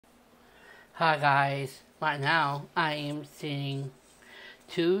Hi guys, right now I am singing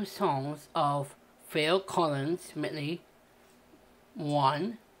two songs of Phil Collins Medley.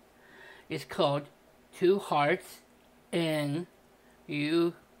 One is called Two Hearts and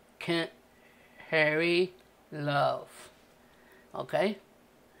You Can't Hurry Love. Okay?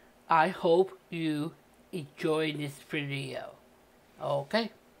 I hope you enjoy this video. Okay?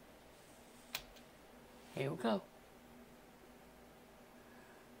 Here we go.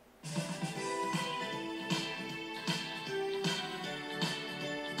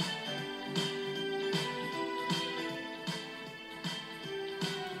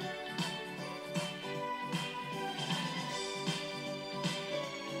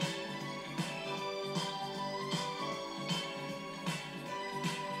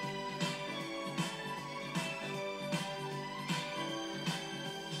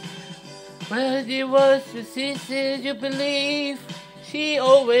 Well, it was the sister you believe she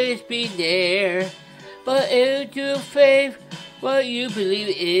always be there. But if you faith, what you believe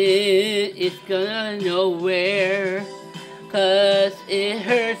in, it's gonna nowhere. Cause it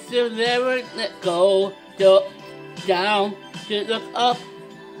hurts to never let go, down, to look up.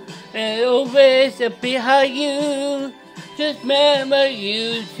 And always behind you, just remember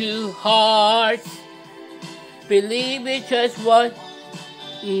you two hearts. Believe it just one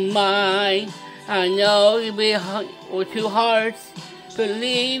mine. I know you'll be with two hearts.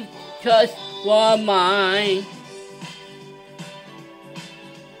 Believe just one mine.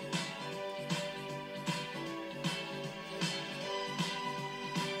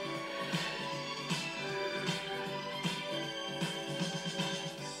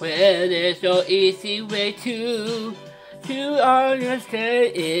 Well, there's no easy way to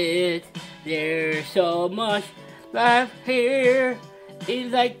understand it. There's so much life here.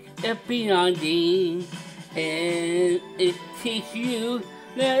 It's like a beyonding, and it teaches you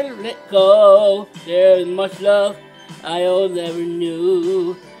never let go. There's much love I never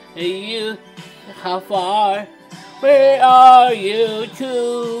knew. And you, how far? Where are you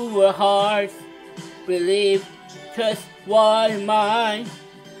two hearts? Believe just one mind.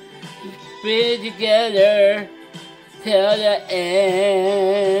 Be together till the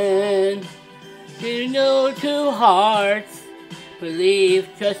end. You know two hearts. Believe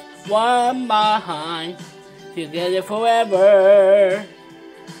just one mind, together forever,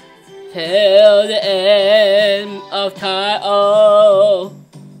 till the end of time. Oh,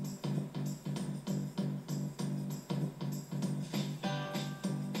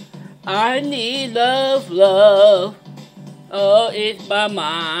 I need love, love. Oh, it's my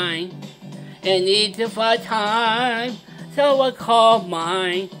mind. I need to find time, so I call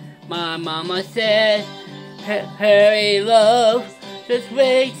mine. My mama said, hurry, love, just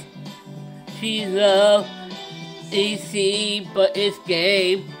wait. She's love, easy, but it's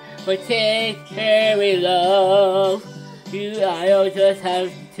game. But take hurry, love. I'll just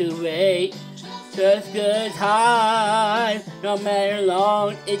have to wait. Just good time, no matter how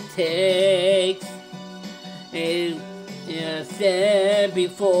long it takes. And I said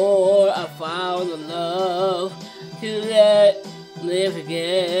before, I found the love to live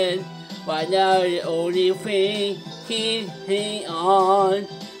again. Right now the only thing keeping on.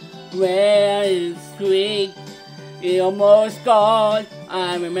 Where is sweet, you're almost gone.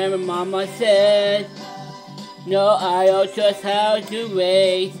 I remember mama said, no, I'll just have to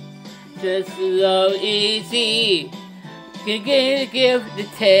wait. Just so easy, can give the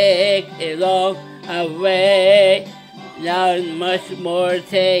take a long away. Now much more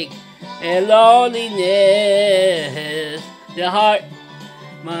take a loneliness. The heart,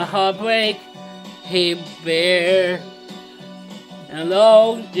 my heartbreak, he bear.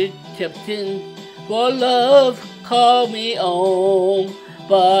 Alone the tempting for love call me home,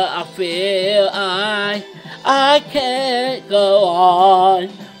 but I feel I can't go on.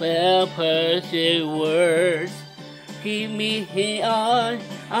 Well, perfect words keep me on.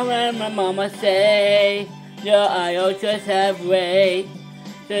 I heard my mama say, no, I'll just have wait.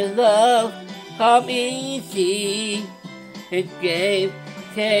 The love come easy. It gave,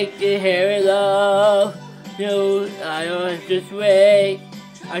 take the hairy love. No, I'll just wait.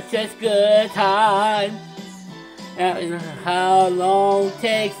 I just good time. And how long it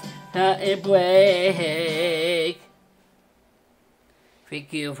takes it break.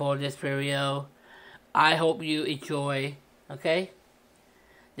 Thank you for this video. I hope you enjoy. Okay?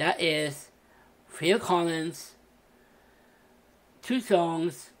 That is Phil Collins. Two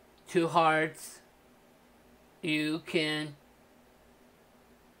songs, two hearts. You can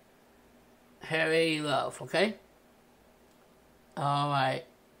hurry love, okay? Alright.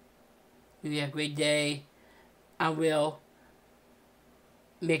 You have a great day. I will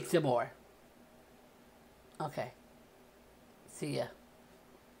make some more. Okay. See ya.